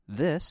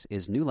This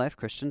is New Life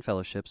Christian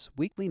Fellowship's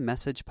weekly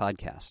message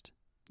podcast.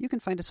 You can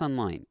find us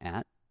online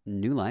at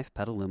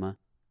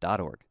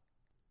newlifepetaluma.org.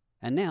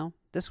 And now,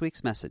 this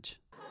week's message.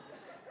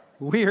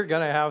 We are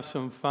going to have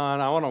some fun.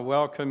 I want to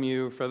welcome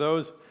you. For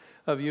those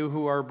of you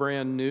who are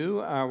brand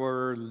new,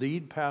 our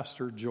lead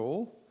pastor,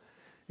 Joel,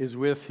 is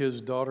with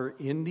his daughter,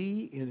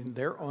 Indy, and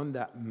they're on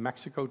that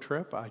Mexico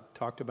trip I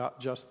talked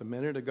about just a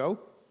minute ago.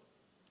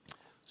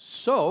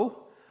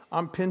 So,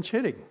 I'm pinch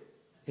hitting.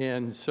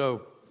 And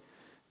so,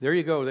 there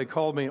you go. They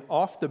called me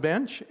off the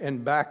bench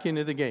and back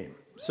into the game.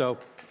 So,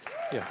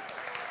 yeah.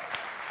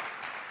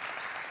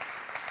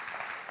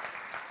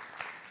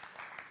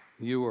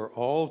 You are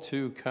all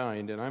too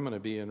kind, and I'm going to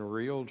be in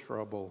real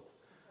trouble.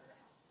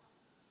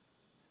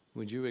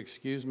 Would you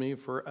excuse me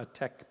for a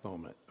tech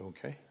moment,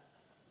 okay?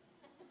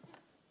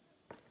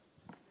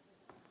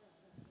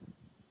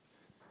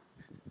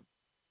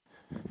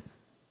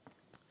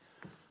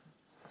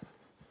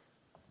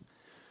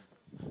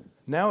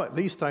 Now at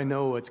least I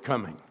know what's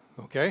coming,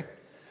 okay?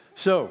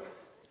 So,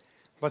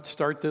 let's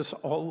start this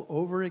all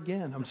over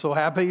again. I'm so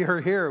happy you're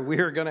here. We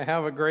are going to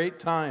have a great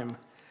time.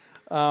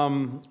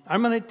 I'm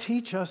going to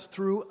teach us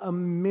through a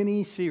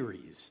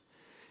mini-series.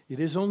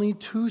 It is only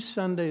 2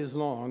 Sundays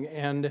long,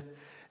 and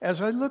as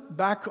I look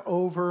back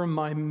over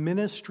my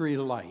ministry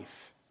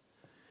life,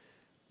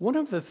 one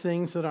of the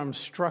things that I'm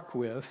struck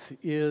with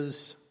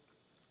is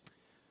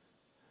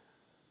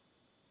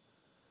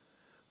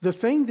the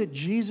thing that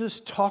Jesus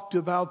talked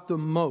about the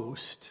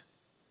most,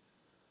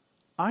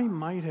 I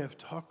might have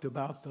talked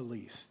about the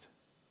least.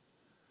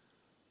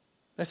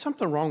 There's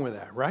something wrong with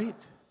that, right?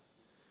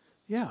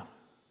 Yeah.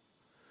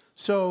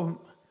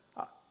 So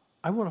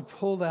I want to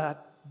pull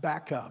that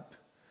back up,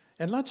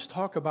 and let's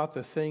talk about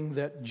the thing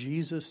that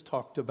Jesus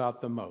talked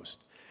about the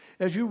most.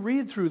 As you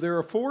read through, there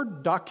are 4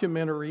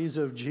 documentaries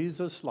of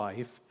Jesus'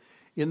 life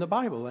in the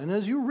Bible, and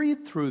as you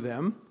read through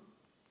them,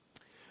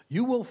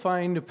 you will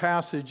find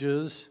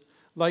passages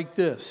like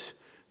this.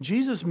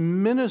 Jesus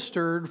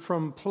ministered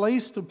from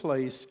place to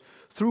place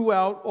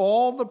throughout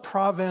all the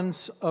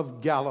province of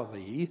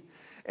Galilee,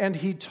 and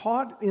he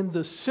taught in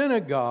the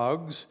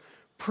synagogues,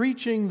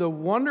 preaching the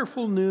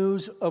wonderful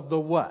news of the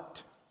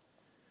what?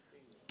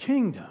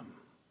 Kingdom.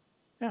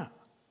 Yeah.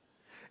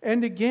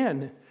 And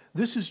again,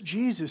 this is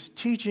Jesus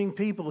teaching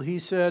people. He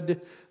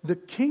said, the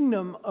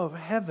kingdom of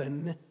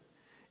heaven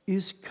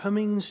is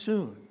coming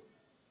soon.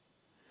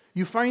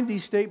 You find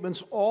these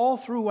statements all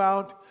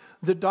throughout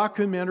the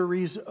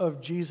documentaries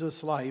of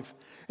Jesus' life.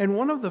 And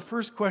one of the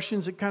first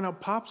questions that kind of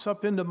pops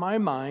up into my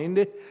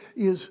mind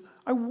is,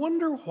 I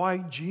wonder why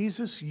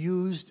Jesus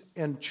used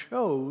and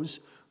chose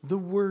the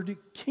word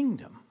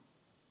kingdom.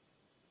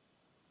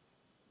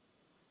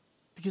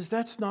 Because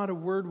that's not a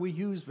word we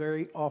use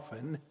very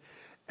often,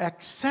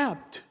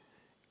 except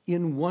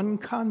in one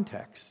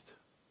context.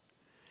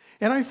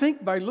 And I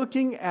think by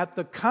looking at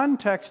the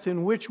context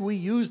in which we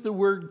use the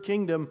word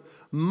kingdom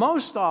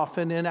most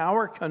often in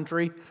our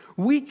country,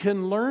 we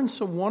can learn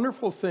some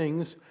wonderful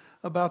things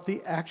about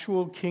the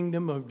actual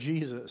kingdom of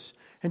Jesus.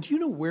 And do you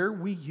know where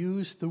we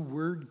use the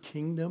word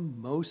kingdom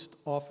most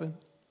often?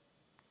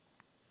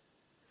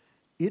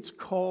 It's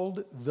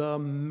called the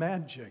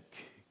Magic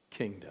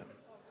Kingdom.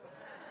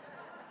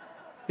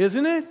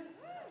 Isn't it?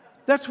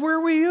 That's where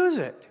we use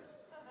it.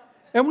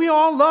 And we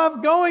all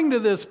love going to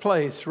this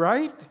place,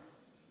 right?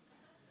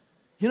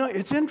 You know,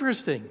 it's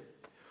interesting.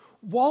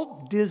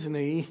 Walt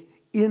Disney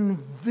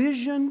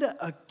envisioned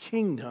a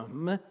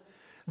kingdom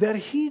that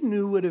he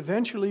knew would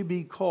eventually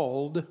be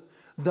called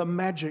the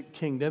Magic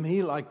Kingdom.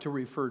 He liked to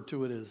refer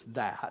to it as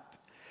that.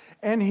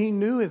 And he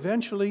knew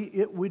eventually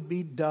it would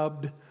be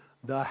dubbed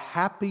the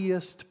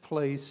happiest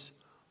place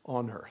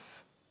on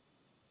earth.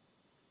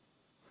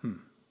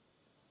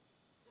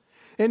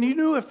 And he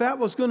knew if that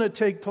was going to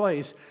take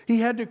place, he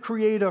had to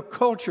create a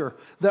culture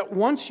that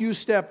once you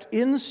stepped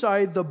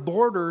inside the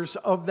borders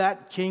of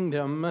that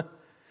kingdom,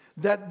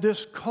 that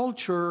this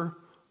culture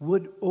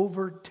would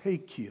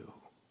overtake you.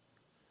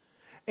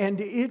 And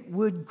it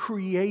would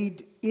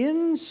create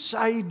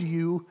inside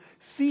you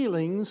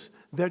feelings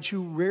that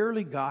you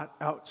rarely got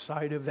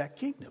outside of that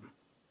kingdom.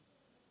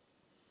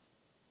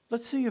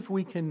 Let's see if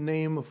we can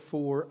name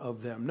 4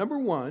 of them. Number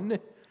 1,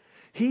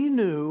 he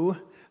knew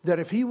that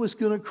if he was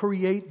going to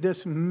create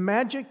this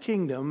magic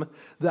kingdom,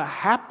 the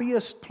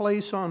happiest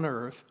place on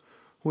earth,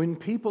 when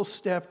people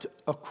stepped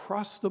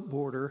across the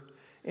border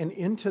and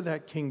into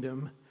that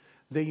kingdom,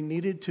 they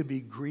needed to be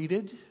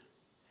greeted.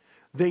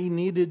 They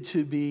needed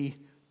to be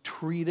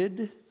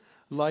treated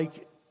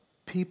like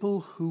people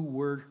who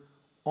were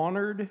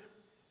honored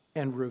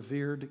and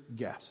revered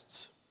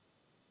guests.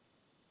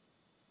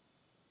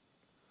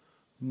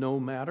 No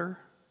matter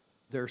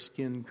their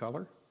skin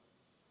color,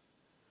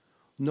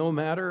 no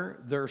matter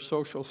their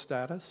social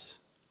status,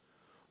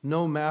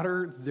 no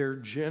matter their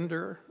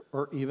gender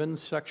or even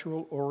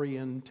sexual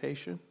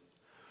orientation,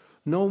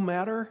 no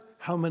matter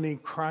how many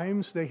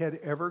crimes they had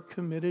ever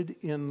committed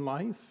in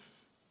life,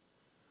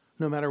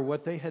 no matter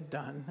what they had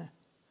done,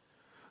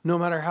 no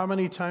matter how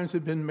many times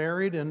they'd been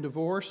married and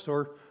divorced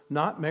or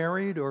not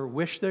married or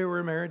wished they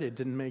were married, it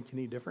didn't make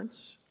any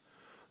difference.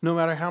 no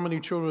matter how many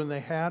children they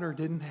had or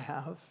didn't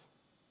have.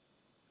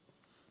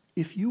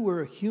 If you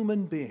were a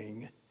human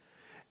being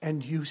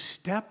and you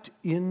stepped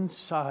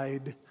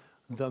inside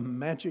the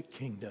magic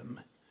kingdom,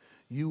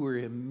 you were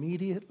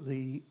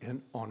immediately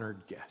an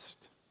honored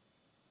guest.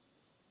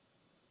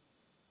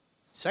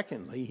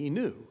 Secondly, he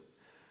knew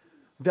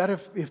that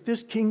if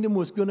this kingdom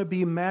was going to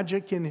be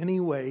magic in any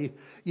way,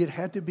 it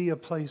had to be a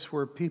place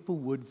where people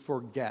would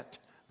forget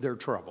their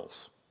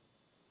troubles.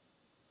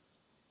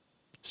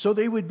 So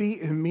they would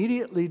be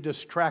immediately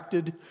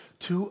distracted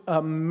to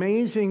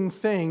amazing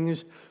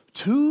things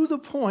to the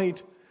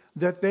point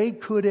that they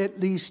could at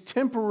least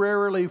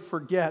temporarily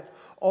forget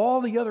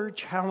all the other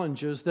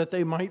challenges that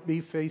they might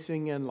be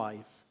facing in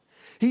life.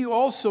 He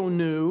also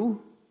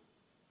knew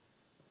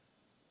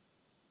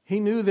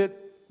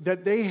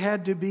that they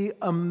had to be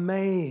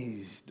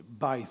amazed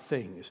by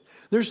things.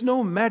 There's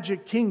no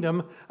magic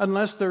kingdom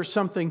unless there's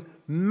something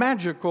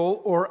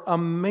magical or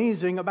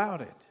amazing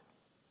about it.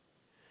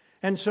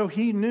 And so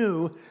he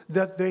knew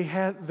that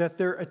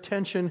their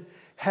attention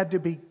had to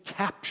be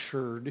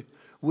captured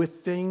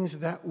with things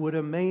that would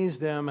amaze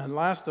them. And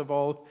last of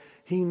all,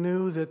 he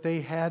knew that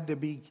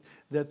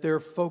their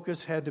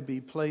focus had to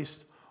be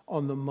placed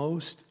on the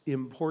most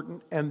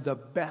important and the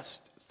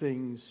best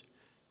things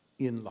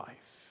in life.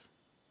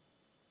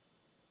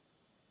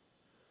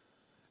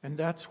 And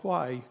that's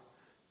why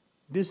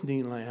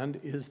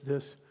Disneyland is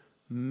this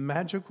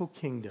magical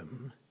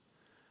kingdom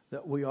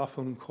that we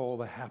often call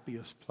the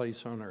happiest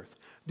place on earth.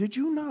 Did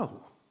you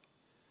know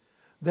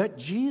that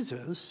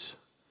Jesus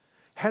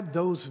had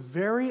those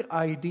very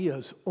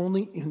ideas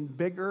only in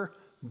bigger,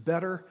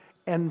 better,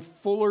 and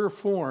fuller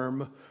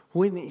form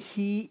when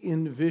he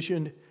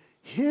envisioned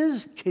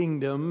his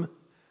kingdom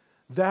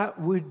that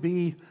would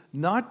be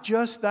not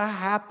just the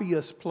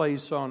happiest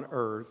place on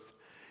earth,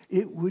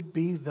 it would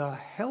be the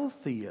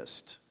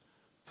healthiest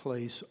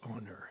place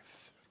on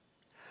earth.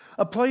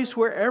 A place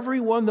where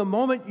everyone, the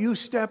moment you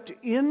stepped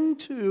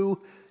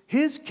into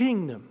his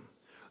kingdom,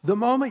 the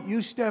moment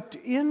you stepped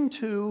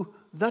into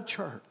the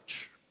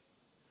church,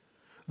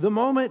 the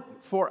moment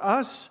for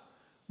us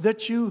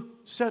that you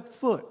set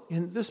foot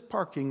in this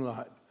parking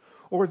lot,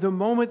 or the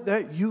moment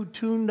that you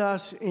tuned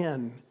us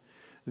in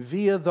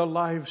via the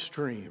live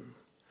stream,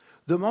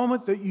 the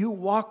moment that you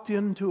walked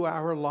into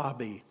our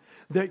lobby,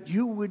 that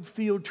you would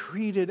feel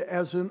treated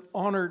as an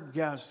honored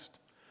guest,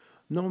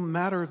 no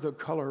matter the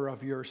color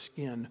of your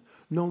skin,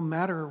 no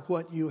matter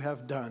what you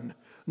have done,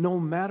 no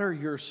matter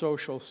your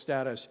social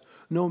status,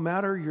 no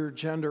matter your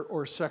gender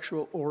or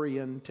sexual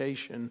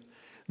orientation,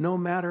 no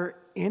matter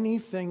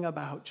anything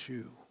about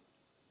you,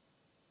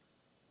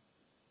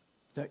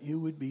 that you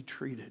would be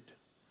treated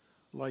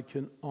like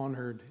an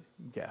honored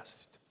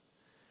guest.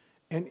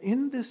 And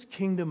in this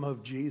kingdom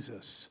of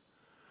Jesus,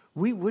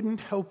 we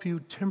wouldn't help you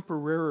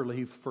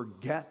temporarily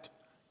forget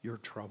your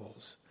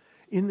troubles.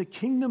 In the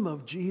kingdom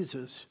of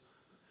Jesus,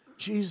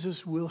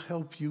 Jesus will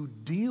help you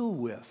deal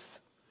with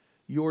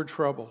your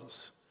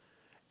troubles.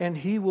 And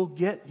he will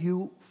get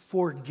you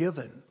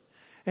forgiven.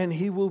 And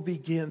he will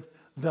begin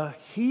the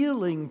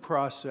healing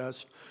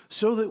process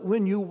so that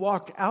when you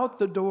walk out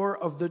the door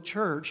of the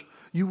church,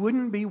 you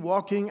wouldn't be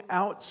walking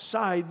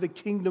outside the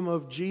kingdom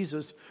of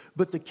Jesus,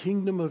 but the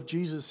kingdom of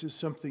Jesus is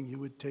something you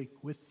would take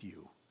with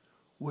you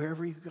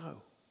wherever you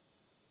go.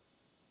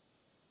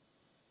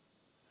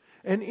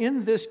 And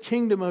in this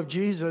kingdom of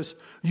Jesus,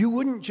 you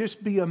wouldn't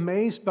just be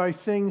amazed by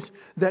things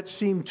that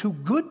seem too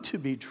good to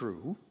be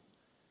true.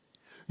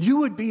 You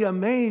would be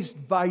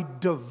amazed by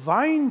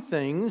divine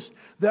things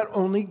that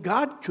only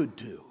God could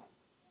do.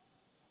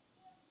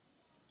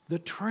 The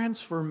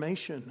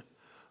transformation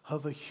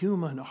of a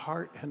human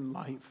heart and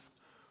life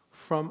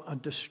from a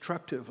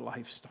destructive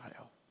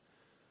lifestyle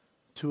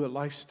to a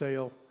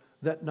lifestyle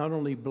that not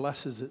only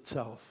blesses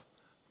itself,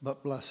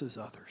 but blesses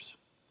others.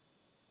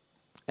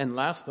 And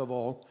last of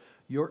all,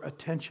 your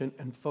attention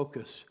and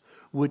focus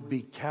would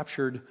be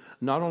captured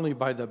not only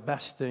by the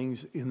best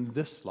things in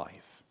this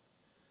life,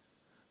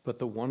 but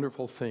the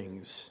wonderful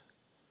things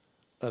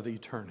of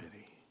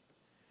eternity.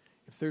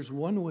 If there's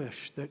one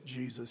wish that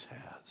Jesus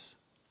has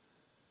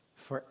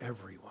for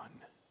everyone,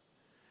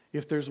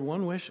 if there's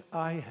one wish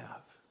I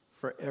have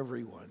for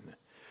everyone,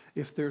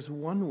 if there's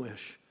one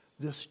wish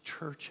this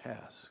church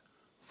has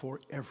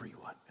for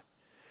everyone,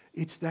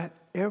 it's that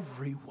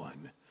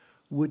everyone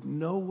would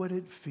know what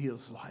it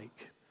feels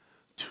like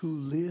to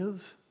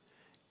live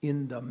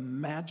in the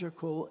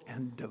magical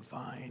and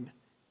divine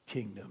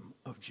kingdom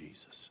of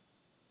Jesus.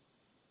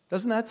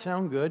 Doesn't that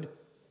sound good?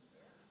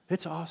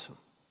 It's awesome.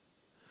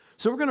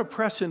 So we're going to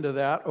press into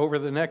that over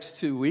the next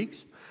 2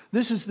 weeks.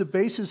 This is the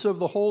basis of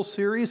the whole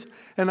series,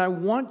 and I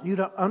want you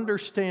to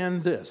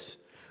understand this.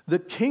 The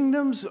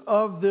kingdoms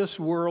of this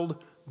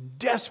world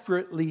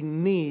desperately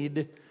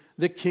need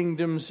the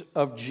kingdoms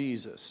of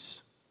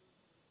Jesus.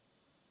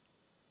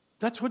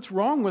 That's what's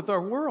wrong with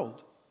our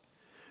world.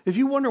 If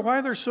you wonder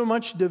why there's so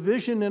much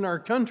division in our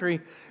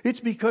country, it's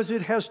because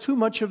it has too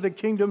much of the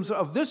kingdoms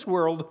of this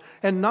world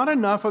and not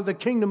enough of the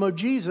kingdom of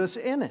Jesus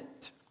in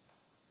it.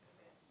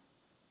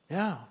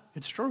 Yeah,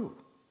 it's true.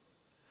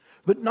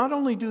 But not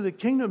only do the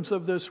kingdoms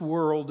of this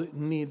world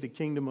need the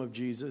kingdom of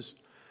Jesus,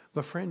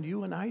 but friend,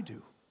 you and I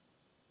do.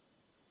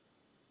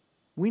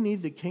 We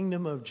need the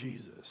kingdom of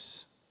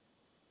Jesus.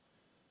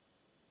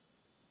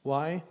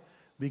 Why?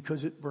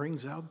 Because it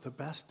brings out the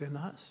best in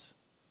us.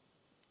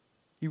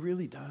 He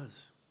really does.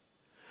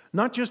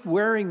 Not just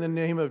wearing the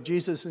name of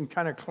Jesus and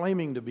kind of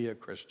claiming to be a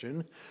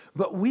Christian,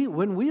 but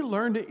when we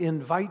learn to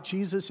invite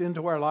Jesus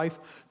into our life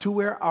to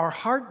where our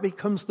heart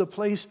becomes the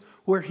place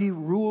where he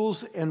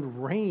rules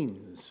and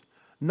reigns,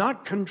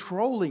 not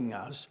controlling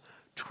us,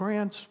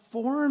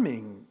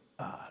 transforming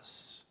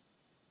us,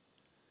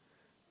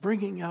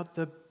 bringing out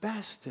the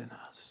best in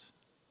us.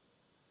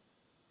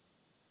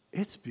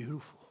 It's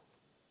beautiful.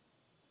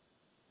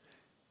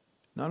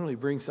 Not only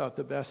brings out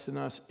the best in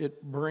us,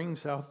 it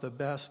brings out the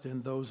best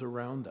in those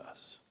around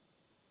us.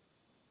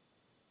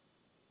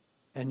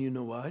 And you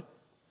know what?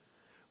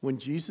 When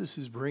Jesus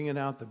is bringing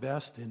out the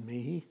best in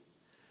me,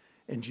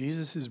 and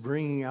Jesus is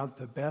bringing out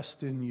the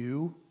best in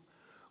you,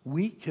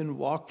 we can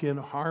walk in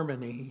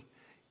harmony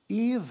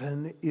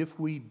even if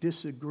we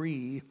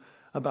disagree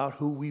about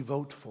who we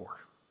vote for.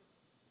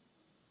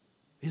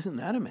 Isn't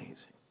that amazing?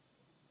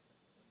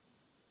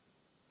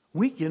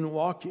 We can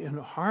walk in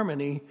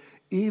harmony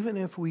even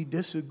if we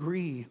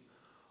disagree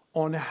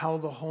on how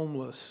the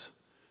homeless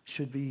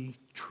should be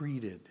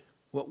treated,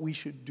 what we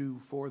should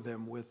do for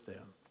them, with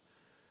them.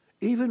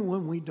 Even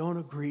when we don't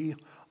agree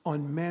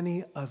on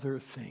many other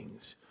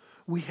things,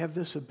 we have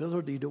this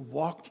ability to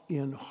walk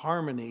in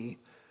harmony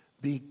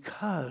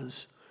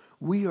because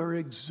we are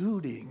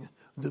exuding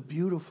the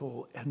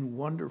beautiful and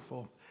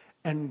wonderful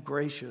and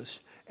gracious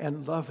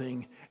and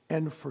loving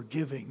and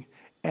forgiving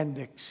and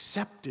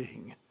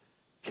accepting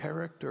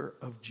character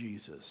of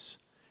Jesus.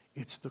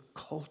 It's the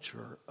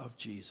culture of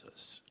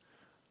Jesus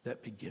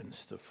that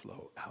begins to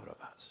flow out of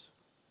us.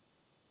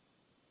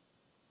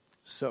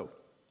 So,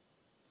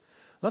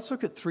 let's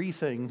look at 3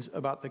 things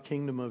about the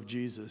kingdom of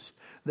Jesus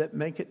that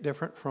make it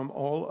different from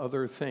all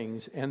other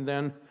things. And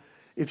then,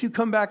 if you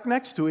come back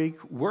next week,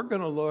 we're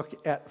going to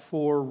look at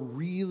 4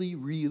 really,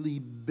 really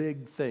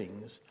big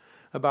things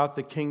about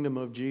the kingdom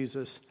of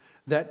Jesus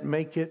that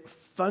make it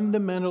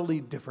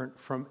fundamentally different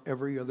from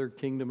every other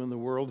kingdom in the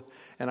world.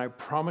 And I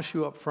promise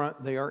you up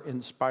front, they are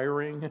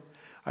inspiring.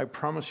 I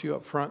promise you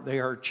up front, they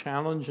are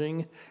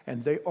challenging,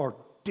 and they are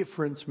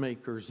difference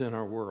makers in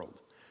our world.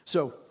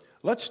 So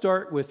let's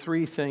start with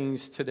 3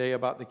 things today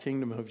about the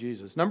kingdom of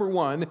Jesus. Number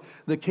 1,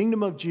 the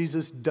kingdom of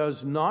Jesus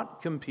does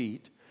not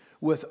compete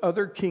with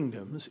other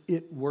kingdoms.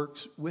 It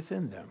works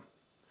within them.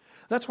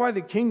 That's why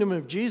the kingdom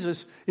of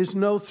Jesus is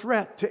no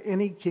threat to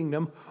any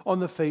kingdom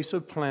on the face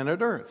of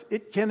planet Earth.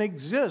 It can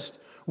exist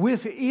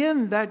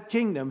within that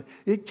kingdom.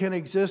 It can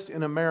exist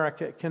in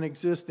America. It can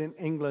exist in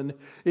England.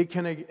 It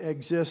can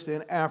exist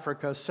in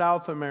Africa,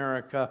 South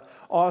America,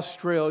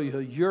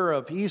 Australia,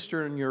 Europe,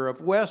 Eastern Europe,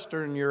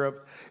 Western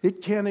Europe.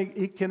 It can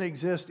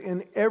exist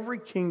in every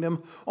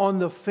kingdom on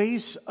the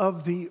face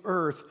of the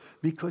earth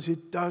because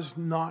it does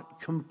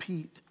not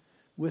compete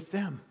with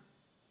them.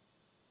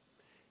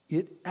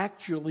 It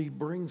actually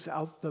brings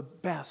out the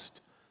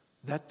best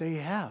that they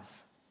have.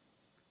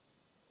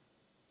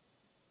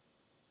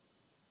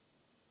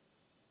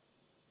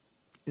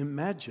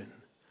 Imagine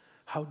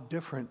how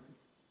different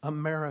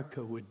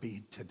America would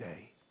be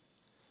today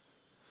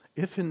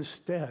if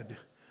instead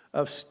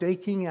of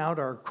staking out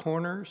our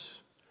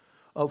corners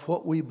of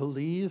what we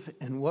believe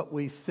and what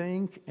we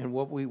think and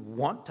what we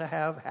want to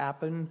have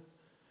happen,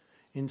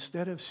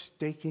 instead of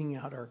staking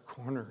out our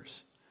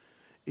corners,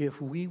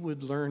 if we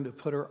would learn to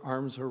put our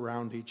arms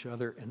around each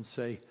other and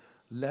say,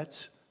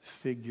 let's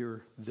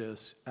figure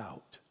this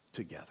out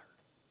together.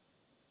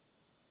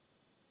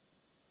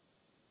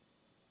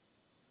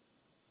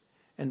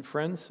 And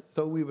friends,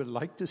 though we would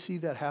like to see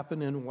that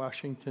happen in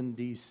Washington,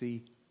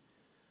 D.C.,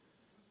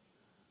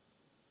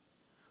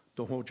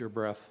 don't hold your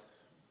breath.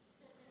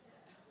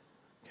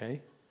 Okay?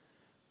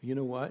 You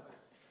know what?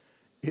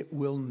 It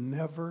will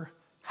never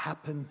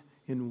happen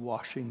in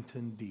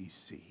Washington,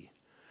 D.C.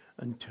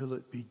 until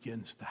it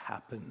begins to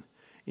happen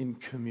in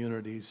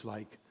communities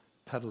like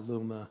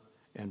Petaluma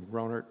and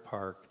Rohnert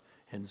Park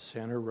and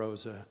Santa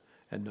Rosa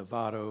and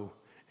Novato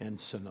and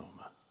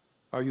Sonoma.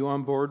 Are you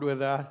on board with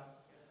that?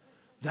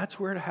 That's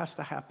where it has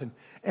to happen.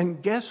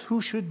 And guess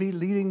who should be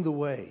leading the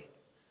way?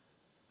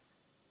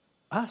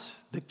 Us,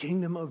 the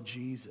kingdom of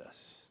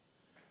Jesus.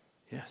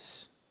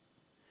 Yes.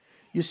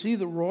 You see,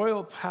 the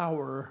royal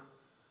power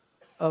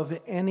of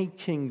any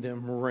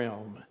kingdom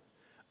realm,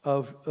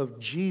 of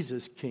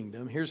Jesus'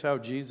 kingdom, here's how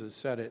Jesus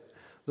said it.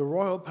 The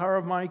royal power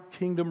of my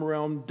kingdom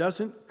realm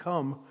doesn't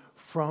come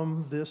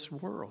from this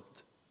world.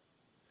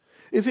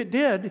 If it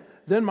did,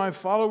 then my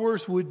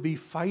followers would be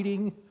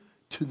fighting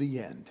to the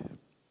end.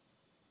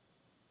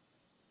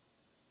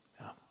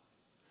 Yeah.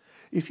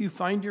 If you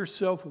find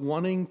yourself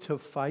wanting to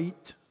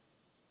fight,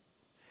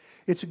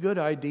 it's a good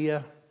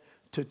idea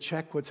to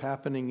check what's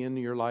happening in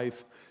your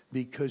life,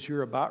 because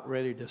you're about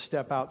ready to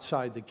step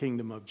outside the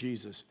kingdom of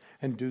Jesus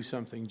and do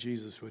something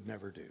Jesus would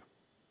never do.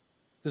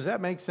 Does that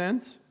make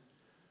sense?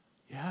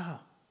 Yeah.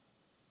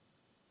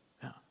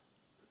 Yeah.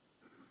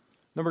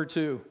 Number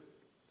 2,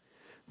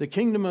 the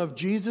kingdom of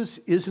Jesus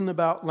isn't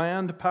about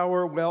land,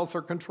 power, wealth,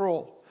 or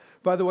control.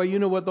 By the way, you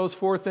know what those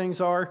 4 things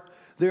are?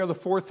 They are the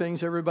 4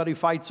 things everybody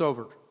fights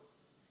over.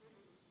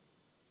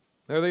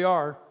 There they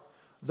are,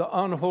 the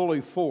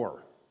unholy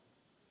 4.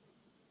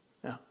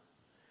 Yeah.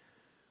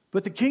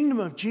 But the kingdom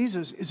of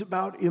Jesus is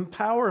about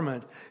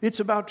empowerment. It's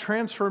about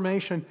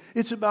transformation.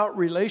 It's about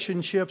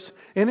relationships.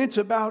 And it's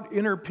about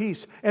inner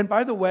peace. And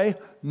by the way,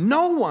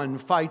 no one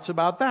fights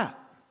about that.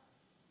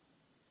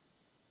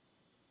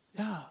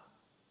 Yeah.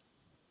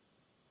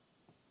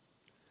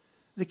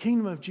 The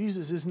kingdom of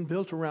Jesus isn't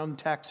built around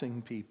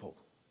taxing people,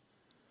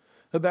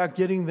 about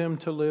getting them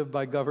to live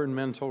by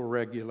governmental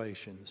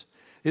regulations.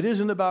 It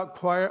isn't about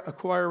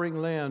acquiring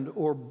land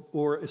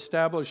or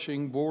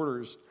establishing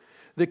borders.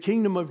 The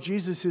kingdom of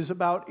Jesus is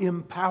about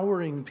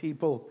empowering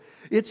people.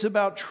 It's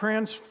about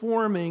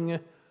transforming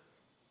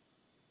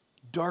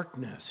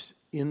darkness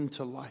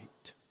into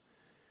light.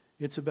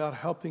 It's about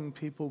helping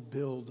people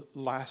build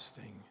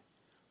lasting,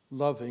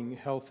 loving,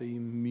 healthy,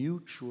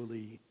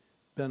 mutually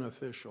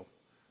beneficial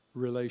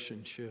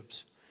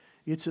relationships.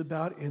 It's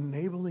about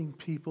enabling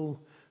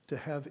people to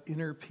have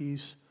inner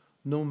peace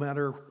no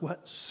matter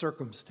what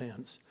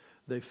circumstance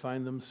they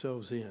find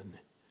themselves in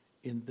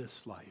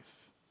this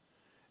life.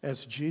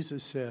 As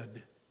Jesus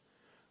said,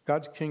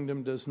 God's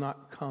kingdom does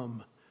not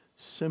come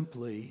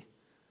simply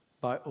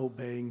by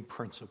obeying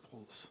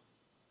principles.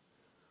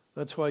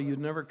 That's why you'd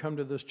never come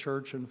to this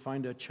church and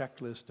find a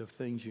checklist of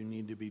things you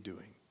need to be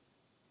doing.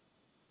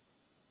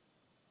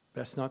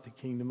 That's not the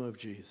kingdom of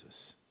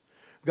Jesus.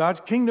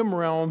 God's kingdom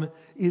realm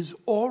is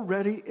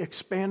already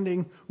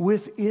expanding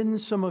within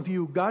some of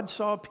you. God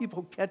saw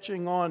people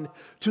catching on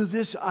to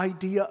this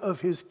idea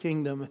of his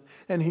kingdom,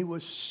 and he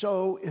was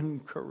so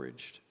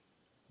encouraged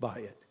by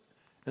it.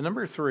 And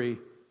number 3,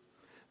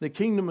 the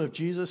kingdom of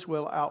Jesus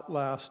will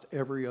outlast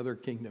every other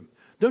kingdom.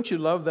 Don't you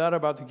love that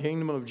about the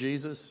kingdom of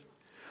Jesus?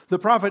 The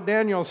prophet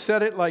Daniel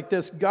said it like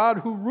this: God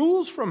who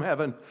rules from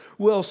heaven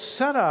will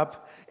set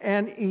up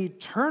an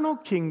eternal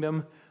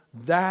kingdom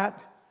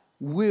that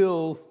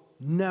will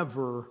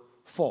never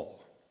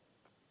fall.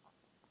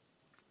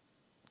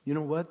 You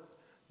know what?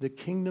 The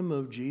kingdom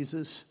of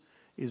Jesus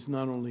is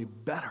not only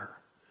better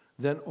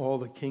than all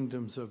the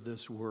kingdoms of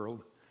this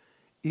world,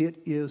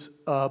 it is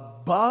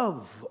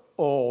above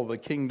all the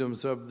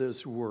kingdoms of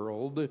this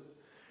world,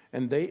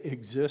 and they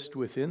exist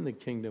within the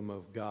kingdom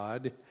of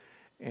God,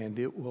 and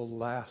it will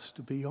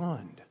last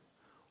beyond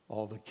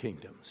all the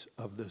kingdoms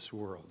of this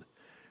world.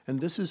 And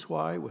this is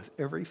why, with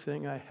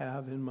everything I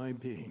have in my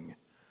being,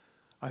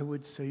 I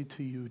would say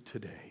to you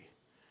today,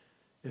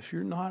 if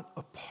you're not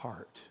a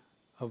part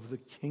of the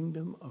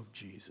kingdom of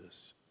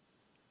Jesus,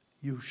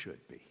 you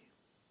should be.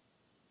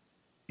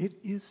 It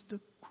is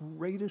the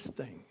greatest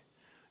thing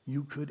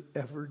you could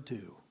ever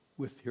do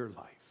with your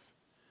life.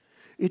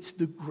 It's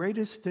the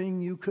greatest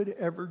thing you could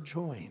ever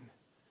join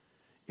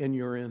in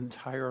your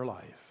entire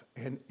life.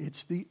 And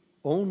it's the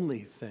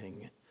only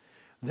thing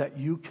that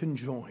you can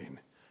join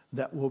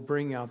that will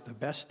bring out the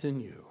best in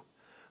you,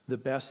 the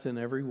best in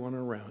everyone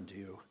around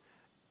you,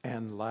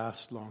 and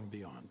last long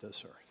beyond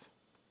this earth.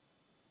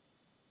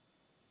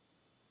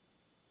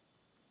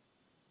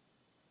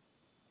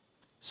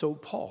 So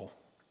Paul,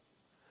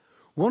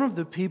 one of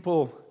the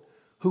people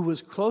who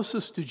was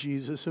closest to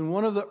Jesus and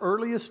one of the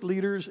earliest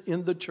leaders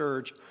in the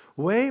church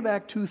way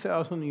back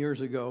 2,000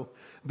 years ago,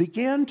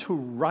 began to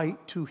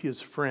write to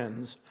his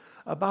friends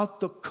about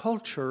the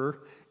culture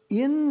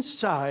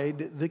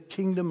inside the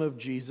kingdom of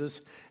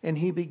Jesus, and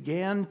he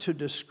began to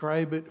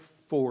describe it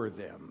for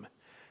them.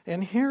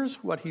 And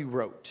here's what he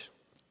wrote.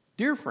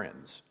 Dear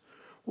friends,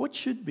 what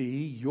should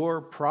be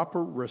your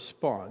proper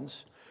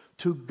response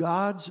to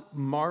God's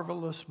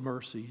marvelous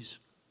mercies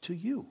to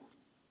you?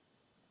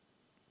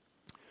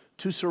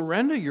 To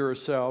surrender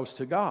yourselves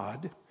to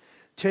God,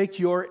 take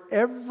your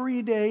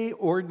everyday,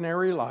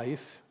 ordinary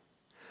life,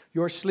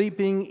 your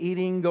sleeping,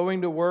 eating,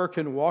 going to work,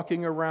 and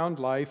walking around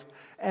life,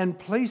 and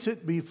place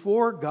it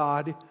before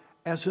God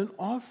as an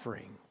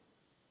offering.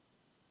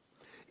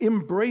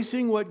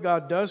 Embracing what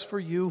God does for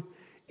you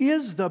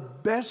is the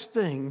best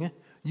thing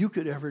you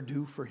could ever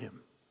do for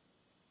him.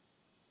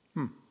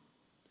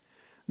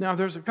 Now,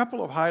 there's a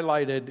couple of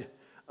highlighted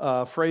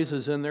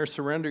phrases in there: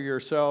 surrender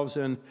yourselves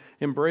and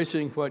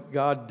embracing what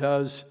God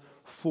does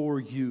for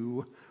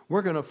you.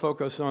 We're going to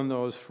focus on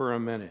those for a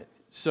minute.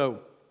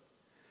 So,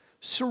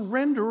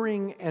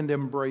 surrendering and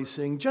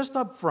embracing, just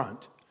up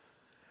front,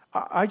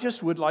 I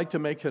just would like to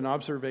make an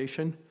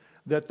observation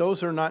that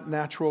those are not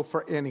natural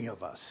for any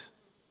of us.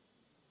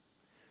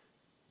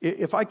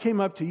 If I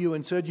came up to you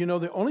and said, you know,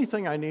 the only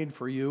thing I need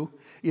for you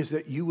is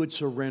that you would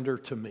surrender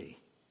to me,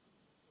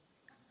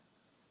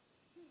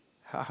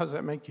 how does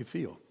that make you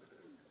feel?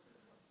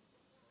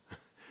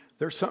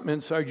 There's something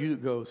inside you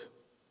that goes,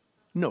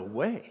 no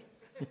way.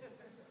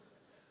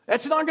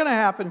 That's not going to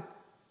happen.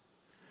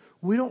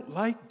 We don't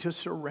like to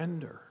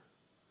surrender.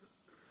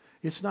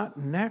 It's not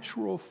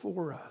natural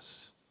for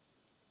us.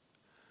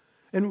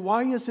 And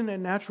why isn't it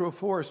natural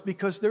force?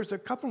 Because there's a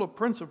couple of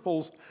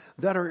principles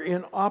that are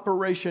in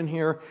operation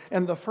here,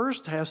 and the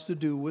first has to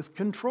do with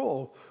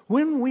control.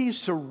 When we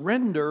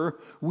surrender,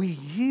 we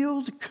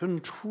yield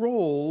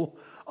control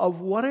of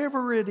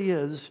whatever it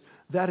is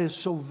that is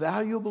so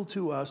valuable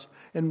to us,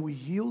 and we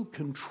yield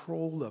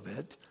control of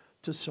it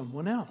to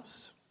someone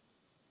else.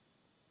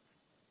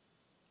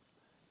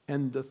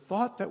 And the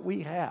thought that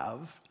we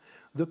have,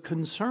 the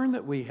concern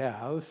that we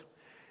have,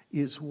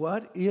 is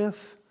what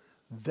if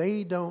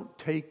they don't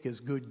take as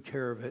good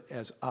care of it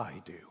as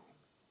I do?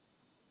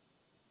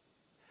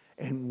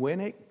 And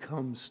when it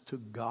comes to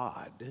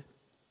God,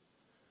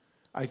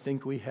 I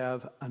think we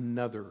have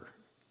another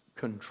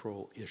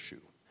control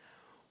issue.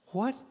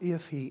 What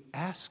if he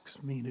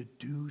asks me to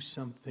do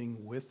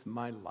something with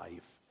my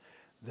life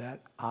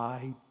that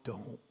I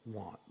don't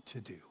want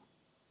to do?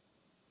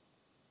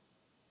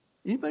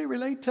 Anybody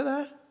relate to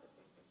that?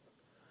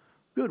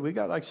 Good, we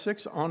got like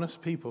 6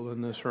 honest people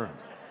in this room.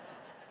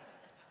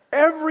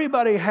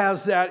 Everybody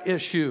has that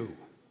issue.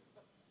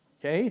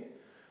 Okay?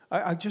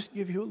 I'll just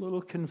give you a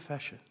little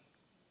confession.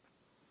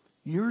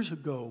 Years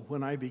ago,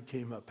 when I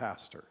became a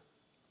pastor,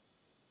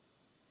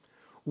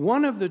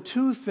 one of the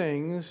 2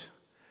 things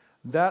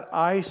that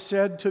I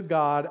said to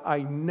God I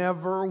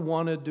never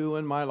want to do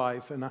in my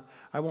life, and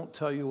I won't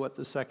tell you what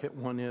the second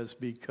one is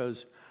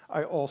because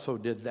I also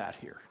did that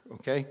here,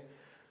 okay?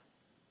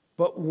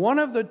 But one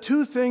of the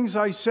 2 things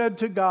I said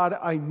to God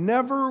I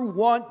never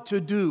want to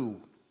do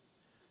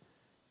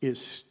is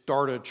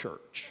start a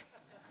church.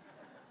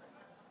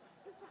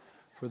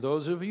 For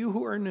those of you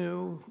who are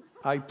new,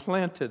 I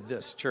planted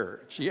this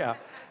church. Yeah.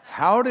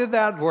 How did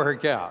that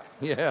work out?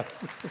 Yeah.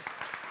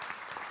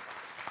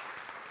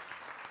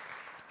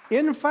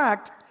 In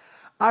fact,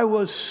 I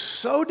was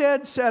so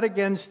dead set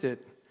against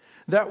it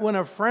that when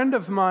a friend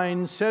of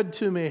mine said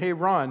to me, "Hey,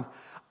 Ron,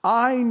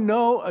 I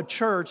know a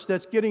church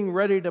that's getting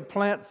ready to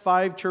plant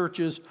 5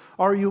 churches.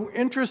 Are you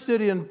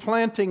interested in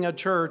planting a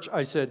church?"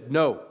 I said,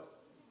 "No."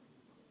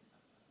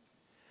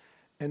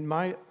 And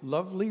my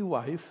lovely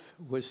wife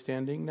was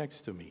standing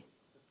next to me.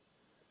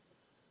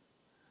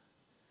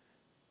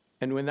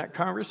 And when that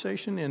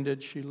conversation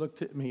ended, she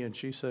looked at me and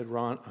she said,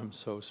 "Ron, I'm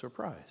so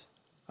surprised."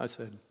 I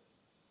said,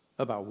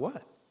 "About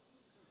what?"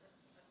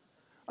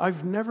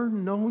 "I've never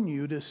known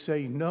you to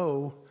say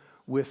no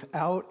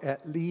without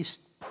at least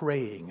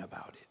praying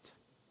about it."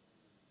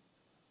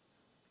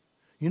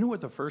 You know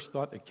what the first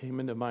thought that came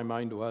into my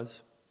mind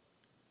was?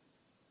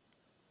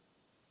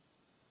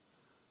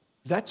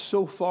 That's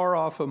so far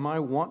off of my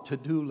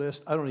want-to-do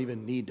list, I don't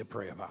even need to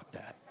pray about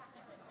that.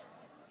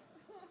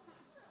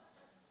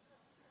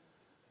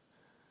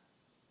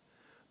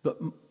 But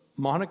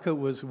Monica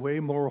was way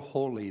more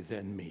holy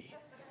than me.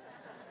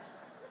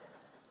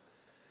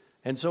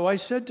 And so I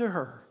said to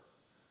her,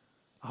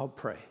 "I'll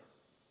pray."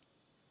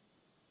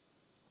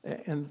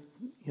 And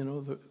you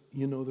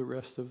know the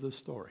rest of the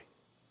story.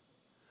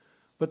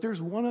 But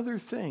there's one other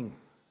thing.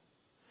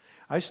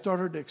 I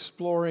started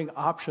exploring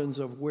options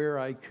of where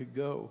I could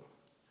go.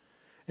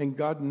 And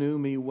God knew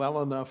me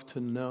well enough to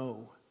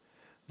know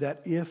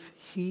that if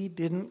he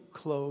didn't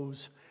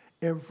close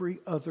every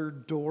other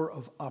door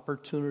of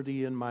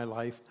opportunity in my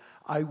life,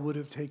 I would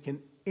have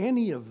taken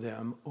any of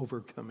them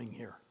over coming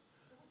here.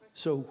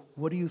 So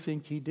what do you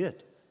think he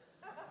did?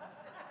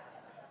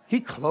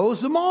 He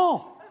closed them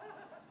all.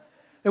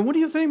 And what do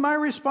you think my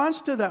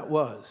response to that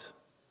was?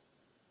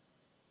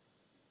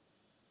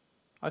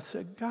 I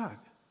said, "God,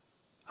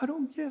 I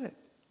don't get it.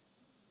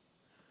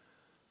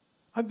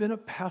 I've been a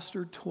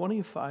pastor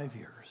 25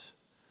 years.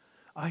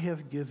 I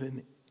have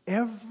given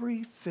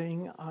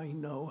everything I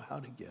know how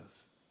to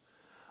give.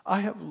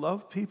 I have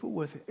loved people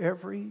with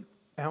every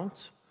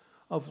ounce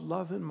of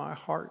love in my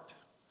heart.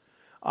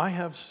 I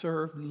have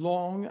served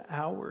long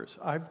hours.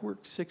 I've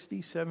worked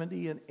 60,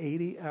 70, and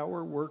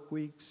 80-hour work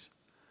weeks.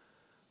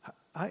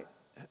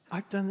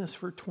 I've done this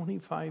for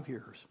 25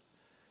 years.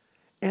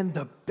 And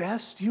the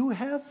best you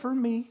have for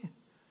me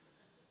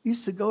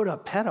is to go to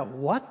PETA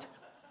what?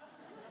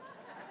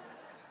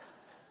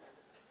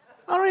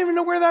 I don't even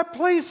know where that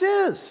place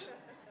is.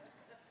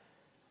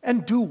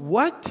 And do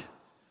what?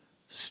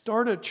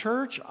 Start a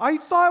church? I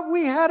thought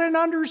we had an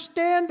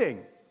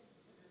understanding."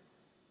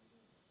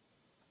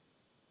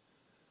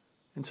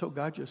 And so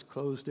God just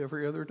closed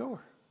every other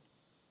door.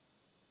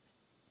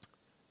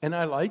 And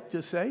I like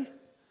to say,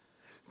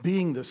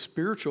 being the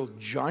spiritual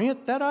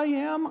giant that I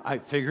am, I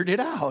figured it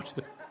out.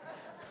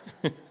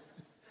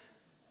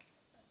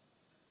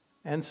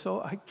 And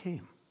so I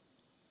came.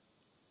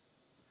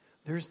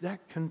 There's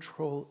that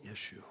control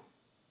issue.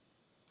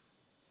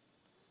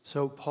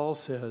 So Paul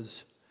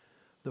says,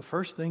 the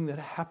first thing that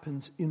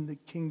happens in the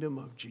kingdom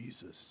of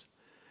Jesus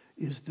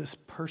is this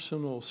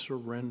personal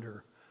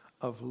surrender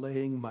of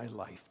laying my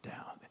life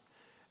down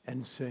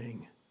and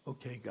saying,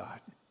 "Okay,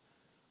 God,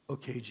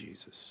 okay,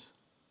 Jesus,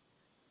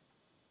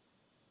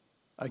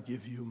 I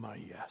give you my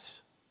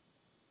yes.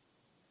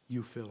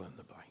 You fill in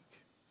the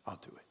blank. I'll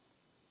do it."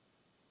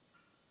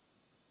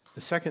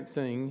 The second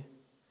thing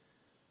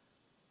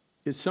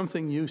is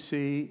something you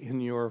see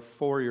in your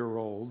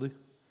 4-year-old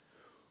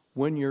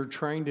when you're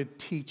trying to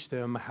teach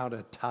them how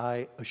to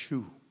tie a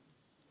shoe.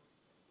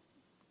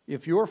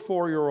 If your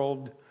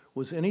 4-year-old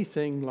was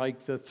anything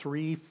like the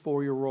 3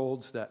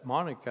 4-year-olds that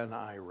Monica and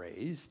I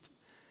raised,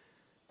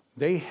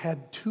 they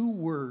had 2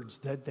 words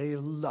that they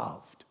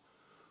loved.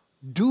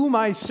 Do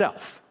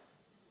myself.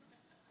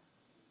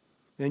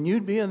 And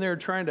you'd be in there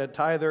trying to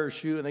tie their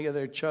shoe, and they get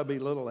their chubby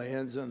little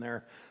hands in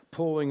there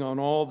pulling on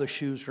all the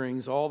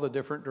shoestrings, all the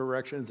different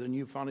directions, and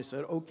you finally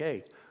said,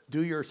 okay,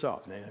 do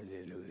yourself.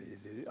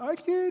 I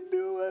can't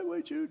do it.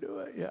 Would you do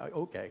it? Yeah,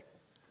 okay.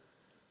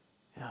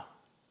 Yeah.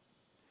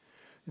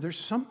 There's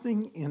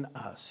something in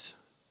us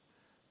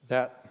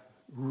that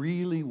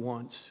really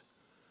wants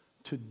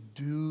to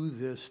do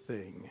this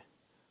thing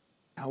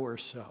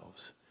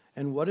ourselves.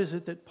 And what is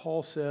it that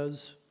Paul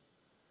says?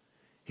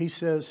 He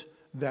says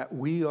that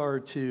we are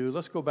to,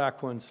 let's go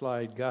back one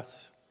slide,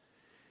 Gus.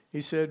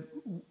 He said,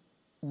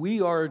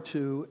 we are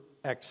to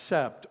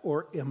accept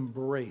or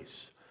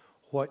embrace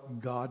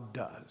what God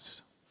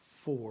does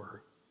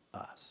for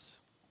us.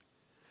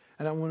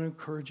 And I want to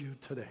encourage you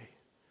today.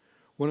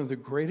 One of the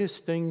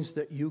greatest things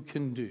that you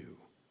can do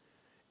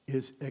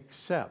is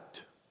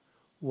accept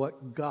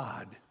what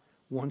God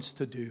wants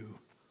to do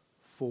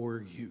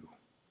for you.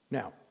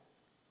 Now,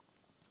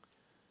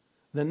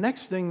 the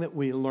next thing that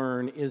we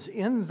learn is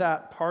in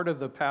that part of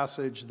the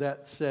passage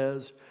that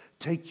says,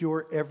 take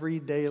your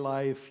everyday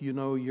life,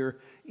 your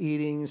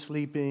eating,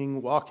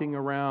 sleeping, walking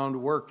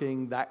around,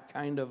 working, that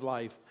kind of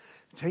life.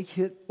 Take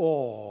it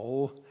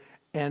all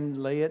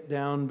and lay it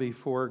down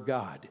before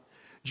God.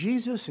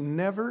 Jesus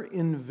never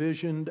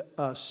envisioned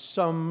a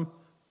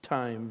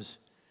sometimes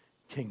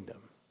kingdom.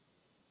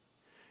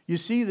 You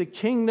see, the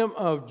kingdom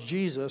of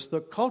Jesus,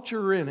 the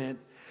culture in it,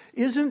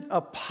 isn't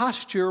a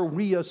posture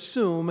we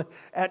assume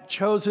at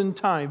chosen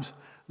times,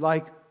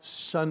 like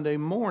Sunday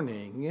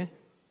morning,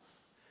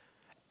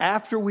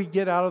 after we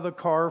get out of the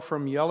car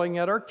from yelling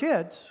at our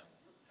kids.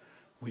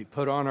 We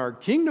put on our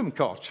kingdom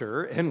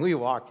culture and we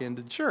walk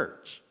into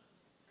church.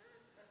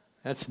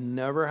 That's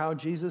never how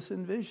Jesus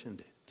envisioned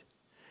it.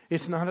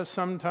 It's not a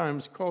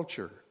sometimes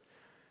culture.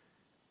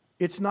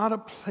 It's not a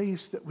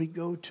place that we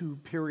go to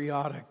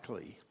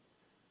periodically.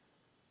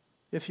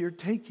 If you're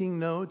taking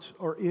notes,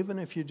 or even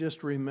if you're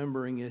just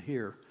remembering it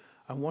here,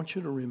 I want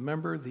you to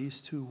remember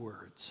these 2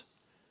 words.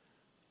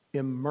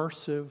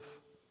 Immersive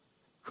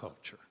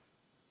culture.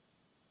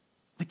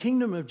 The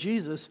kingdom of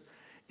Jesus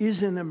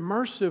is an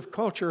immersive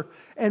culture,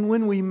 and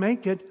when we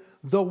make it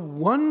the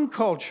one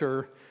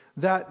culture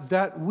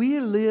that we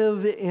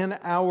live in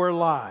our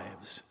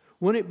lives,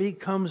 when it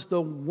becomes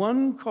the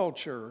one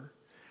culture,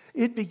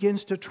 it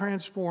begins to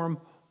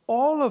transform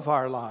all of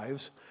our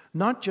lives,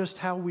 not just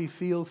how we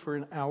feel for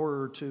an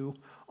hour or 2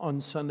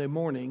 on Sunday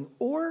morning,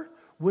 or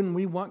when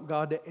we want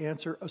God to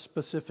answer a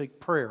specific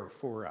prayer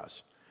for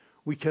us.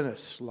 We kind of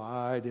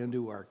slide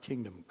into our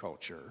kingdom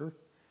culture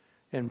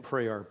and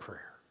pray our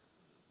prayer.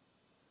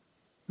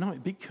 No,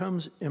 it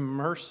becomes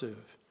immersive.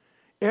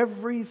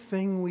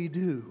 Everything we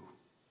do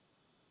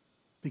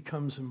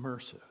becomes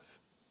immersive.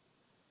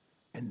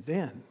 And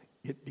then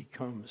it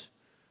becomes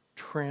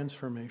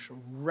transformational.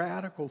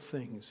 Radical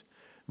things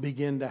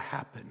begin to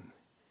happen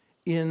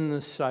in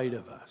the sight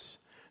of us.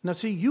 Now,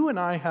 see, you and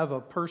I have a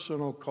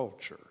personal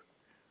culture.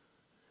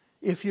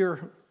 If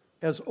you're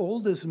as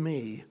old as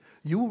me,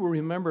 you will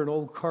remember an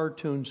old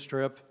cartoon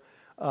strip,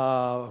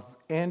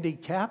 Andy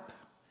Capp.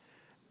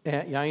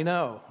 Yeah, I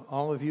know,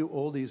 all of you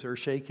oldies are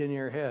shaking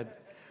your head.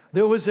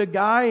 There was a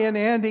guy in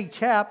Andy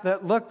Capp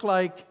that looked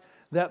like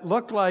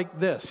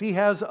this. He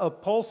has a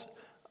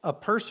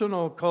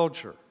personal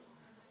culture.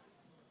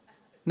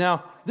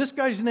 Now, this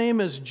guy's name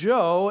is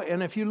Joe,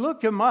 and if you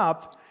look him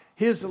up,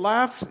 his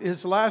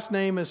last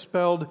name is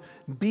spelled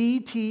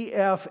BTFSPLK.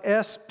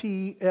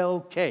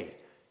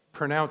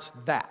 Pronounce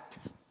that.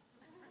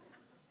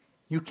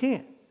 You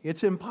can't.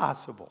 It's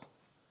impossible.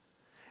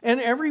 And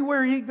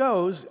everywhere he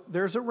goes,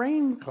 there's a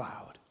rain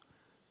cloud.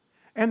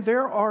 And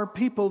there are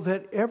people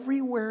that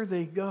everywhere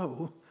they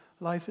go,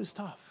 life is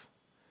tough.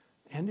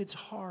 And it's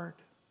hard.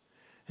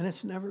 And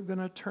it's never going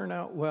to turn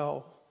out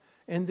well.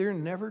 And they're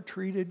never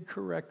treated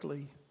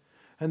correctly.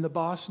 And the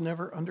boss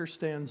never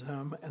understands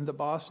them. And the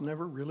boss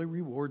never really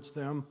rewards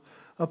them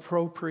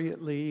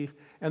appropriately.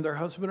 And their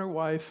husband or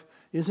wife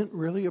isn't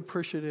really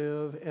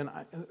appreciative. And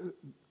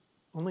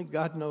only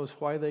God knows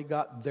why they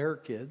got their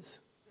kids.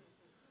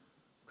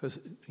 Because,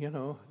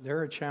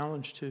 they're a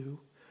challenge too.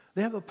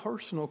 They have a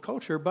personal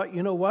culture. But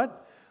you know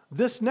what?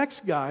 This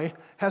next guy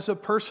has a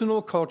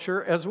personal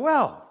culture as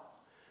well.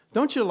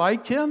 Don't you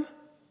like him?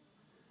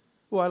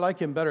 Well, I like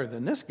him better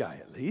than this guy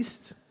at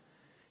least.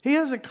 He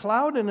has a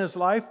cloud in his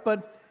life,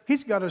 but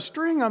he's got a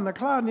string on the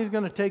cloud, and he's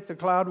going to take the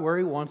cloud where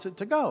he wants it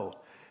to go.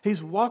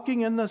 He's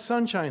walking in the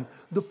sunshine.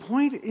 The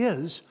point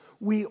is,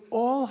 we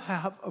all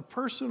have a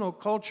personal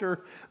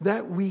culture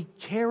that we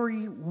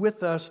carry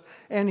with us.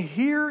 And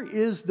here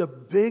is the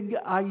big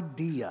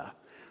idea.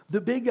 The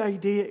big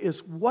idea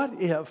is,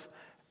 what if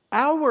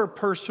our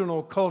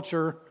personal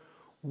culture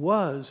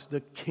was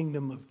the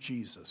kingdom of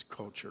Jesus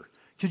culture?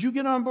 Could you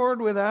get on board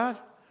with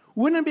that?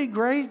 Wouldn't it be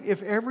great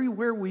if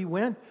everywhere we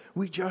went,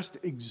 we just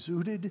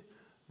exuded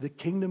the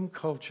kingdom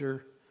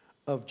culture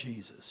of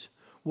Jesus?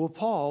 Well,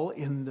 Paul,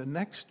 in the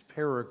next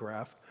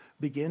paragraph,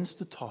 begins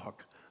to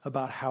talk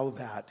about how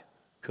that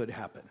could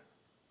happen.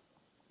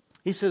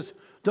 He says,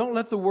 don't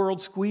let the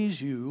world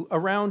squeeze you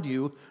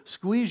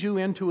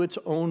into its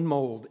own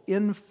mold.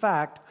 In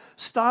fact,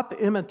 stop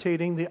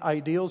imitating the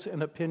ideals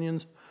and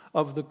opinions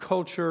of the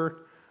culture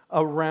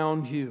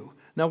around you.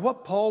 Now,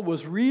 what Paul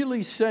was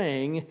really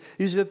saying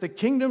is that the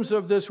kingdoms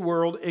of this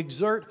world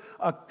exert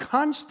a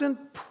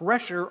constant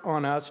pressure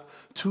on us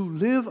to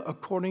live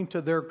according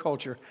to their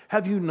culture.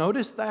 Have you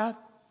noticed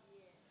that?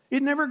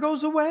 It never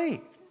goes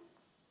away.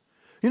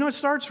 You know, it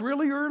starts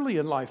really early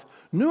in life.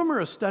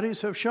 Numerous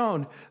studies have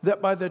shown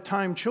that by the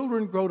time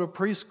children go to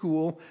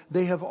preschool,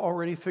 they have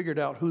already figured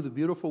out who the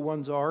beautiful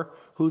ones are,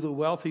 who the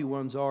wealthy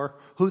ones are,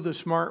 who the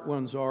smart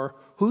ones are,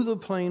 who the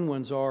plain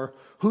ones are,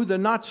 who the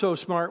not so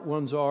smart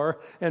ones are,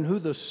 and who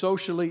the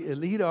socially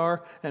elite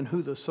are, and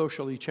who the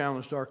socially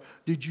challenged are.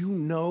 Did you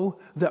know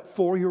that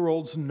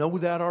 4-year-olds know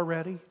that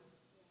already?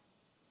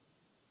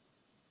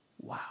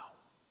 Wow.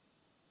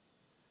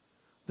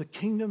 The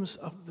kingdoms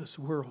of this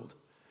world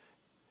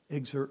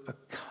exert a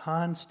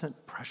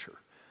constant pressure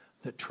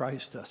that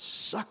tries to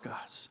suck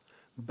us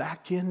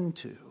back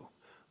into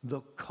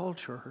the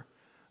culture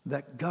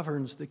that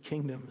governs the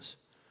kingdoms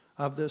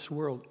of this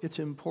world. It's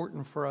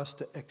important for us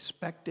to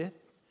expect it,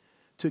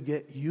 to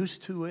get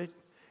used to it,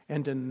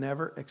 and to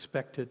never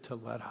expect it to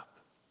let up,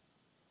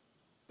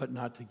 but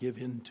not to give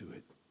in to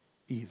it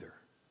either.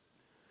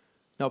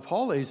 Now,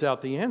 Paul lays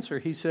out the answer.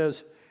 He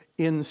says,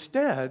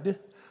 instead,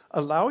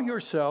 allow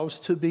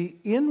yourselves to be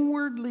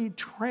inwardly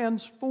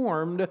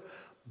transformed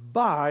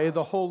by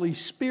the Holy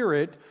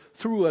Spirit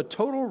through a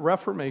total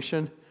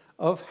reformation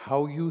of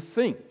how you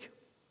think.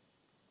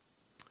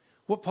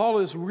 What Paul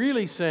is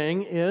really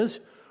saying is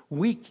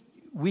we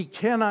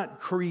cannot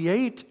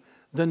create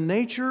the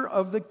nature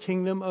of the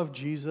kingdom of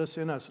Jesus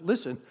in us.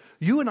 Listen,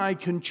 you and I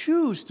can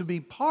choose to be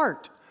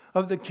part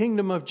of the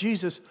kingdom of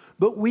Jesus,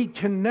 but we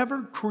can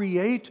never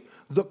create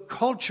the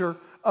culture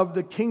of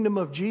the kingdom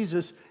of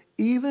Jesus.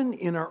 Even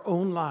in our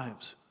own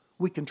lives,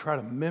 we can try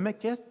to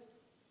mimic it,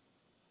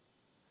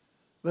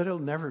 but it'll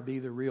never be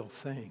the real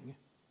thing.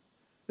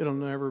 It'll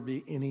never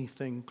be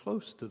anything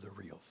close to the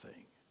real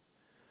thing,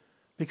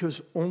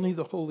 because only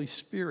the Holy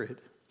Spirit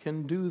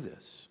can do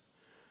this.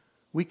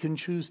 We can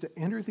choose to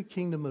enter the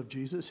kingdom of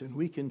Jesus, and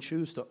we can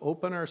choose to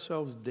open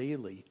ourselves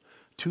daily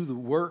to the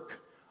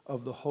work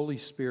of the Holy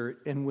Spirit,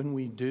 and when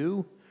we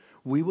do,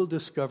 we will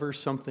discover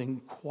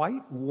something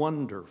quite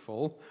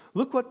wonderful.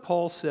 Look what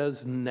Paul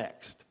says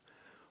next.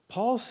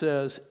 Paul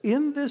says,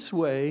 in this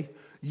way,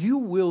 you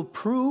will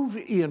prove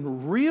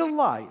in real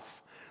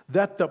life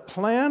that the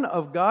plan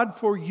of God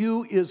for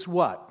you is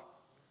what?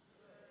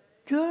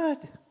 Good.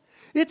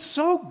 It's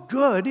so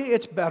good,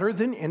 it's better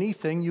than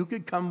anything you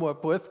could come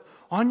up with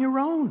on your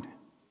own.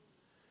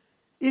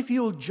 If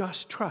you'll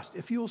just trust,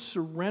 if you'll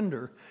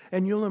surrender,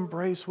 and you'll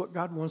embrace what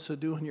God wants to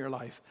do in your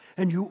life,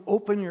 and you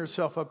open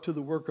yourself up to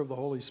the work of the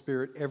Holy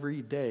Spirit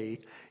every day,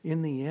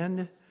 in the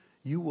end,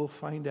 you will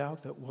find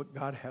out that what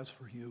God has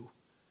for you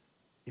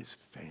is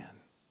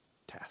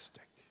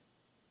fantastic.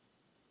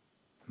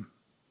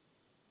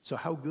 So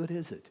how good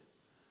is it?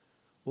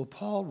 Well,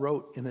 Paul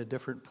wrote in a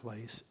different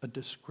place a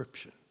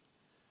description.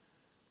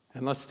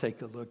 And let's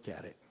take a look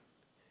at it.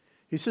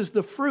 He says,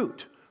 the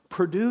fruit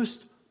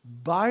produced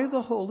by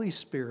the Holy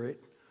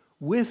Spirit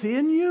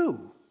within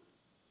you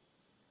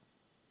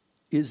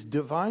is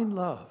divine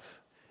love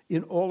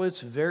in all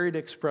its varied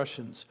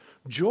expressions,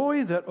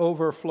 joy that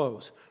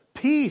overflows,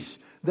 peace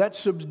that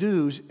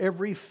subdues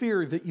every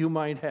fear that you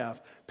might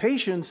have,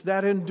 patience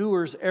that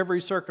endures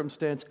every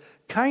circumstance,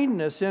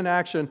 kindness in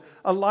action,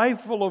 a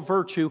life full of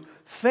virtue,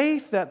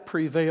 faith that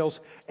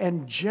prevails,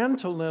 and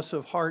gentleness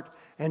of heart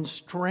and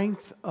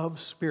strength of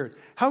spirit.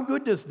 How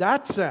good does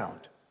that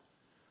sound?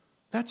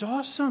 That's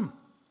awesome.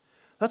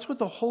 That's what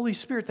the Holy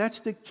Spirit, that's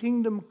the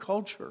kingdom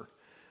culture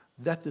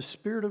that the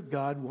Spirit of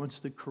God wants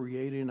to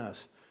create in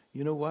us.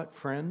 You know what,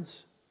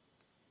 friends?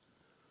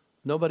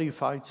 Nobody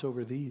fights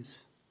over these.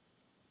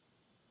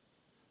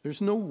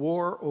 There's no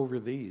war over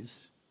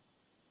these.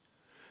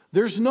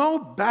 There's no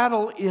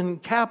battle in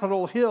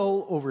Capitol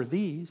Hill over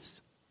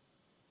these.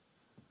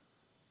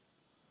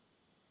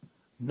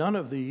 None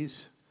of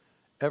these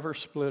ever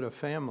split a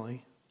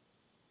family.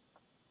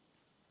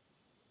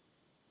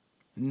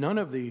 None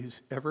of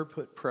these ever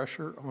put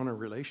pressure on a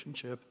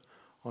relationship,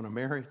 on a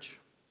marriage.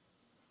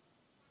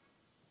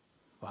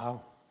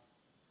 Wow.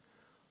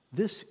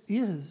 This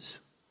is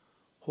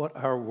what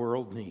our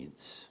world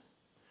needs.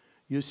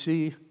 You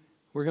see,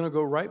 we're going to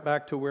go right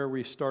back to where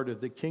we started.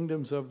 The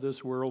kingdoms of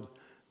this world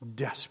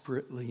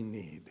desperately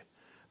need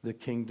the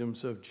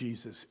kingdoms of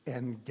Jesus.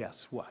 And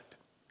guess what?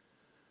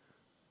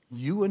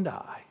 You and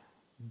I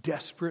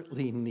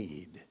desperately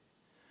need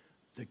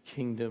the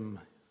kingdom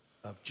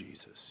of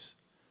Jesus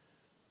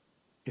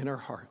in our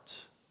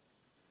hearts,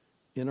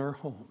 in our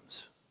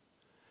homes,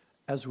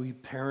 as we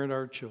parent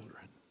our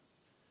children.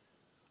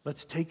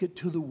 Let's take it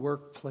to the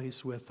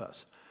workplace with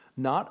us.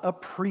 not a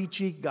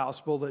preachy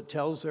gospel that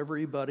tells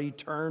everybody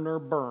turn or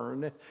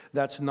burn.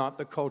 That's not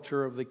the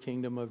culture of the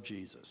kingdom of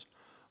Jesus.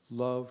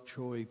 Love,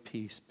 joy,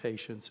 peace,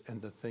 patience,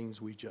 and the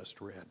things we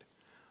just read.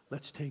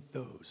 Let's take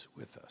those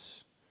with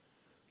us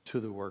to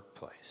the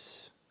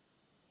workplace.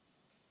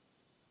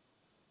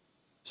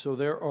 So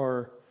there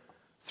are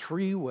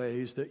 3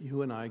 ways that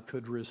you and I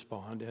could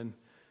respond, and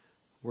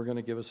we're going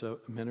to give us a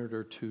minute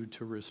or 2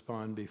 to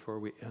respond before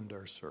we end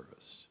our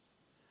service.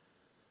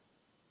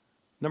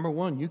 Number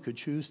 1, you could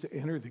choose to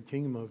enter the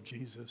kingdom of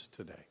Jesus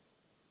today.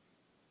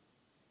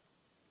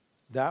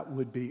 That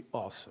would be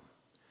awesome.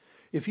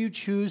 If you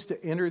choose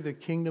to enter the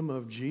kingdom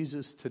of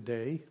Jesus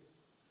today,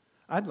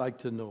 I'd like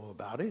to know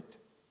about it.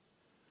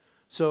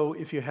 So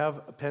if you have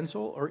a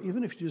pencil, or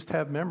even if you just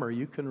have memory,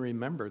 you can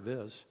remember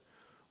this.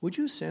 Would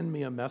you send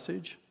me a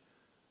message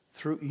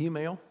through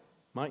email?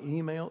 My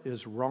email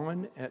is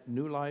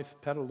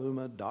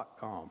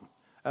ron@newlifepetaluma.com.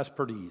 That's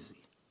pretty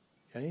easy.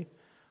 Okay?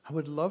 I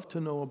would love to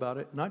know about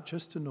it, not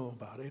just to know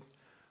about it.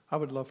 I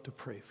would love to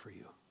pray for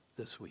you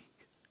this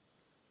week.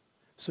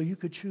 So you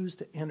could choose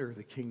to enter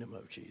the kingdom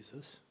of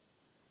Jesus.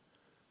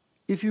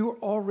 If you're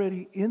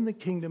already in the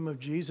kingdom of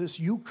Jesus,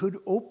 you could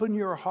open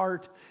your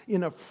heart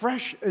in a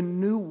fresh and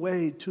new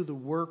way to the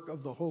work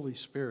of the Holy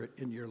Spirit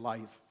in your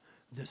life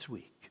this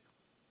week.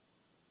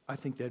 I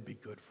think that'd be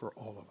good for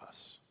all of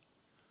us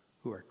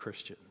who are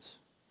Christians.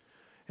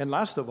 And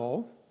last of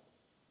all,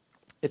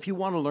 if you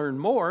want to learn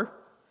more,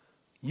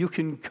 you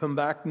can come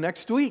back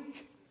next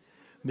week,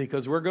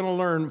 because we're going to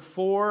learn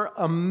 4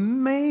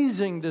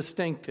 amazing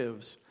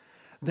distinctives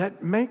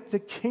that make the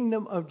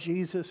kingdom of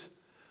Jesus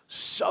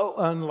so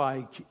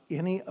unlike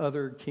any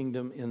other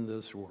kingdom in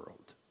this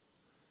world.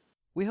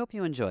 We hope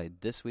you enjoyed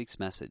this week's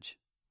message.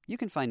 You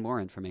can find more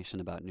information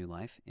about New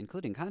Life,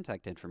 including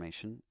contact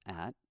information,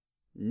 at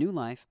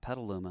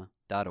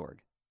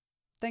newlifepetaluma.org.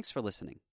 Thanks for listening.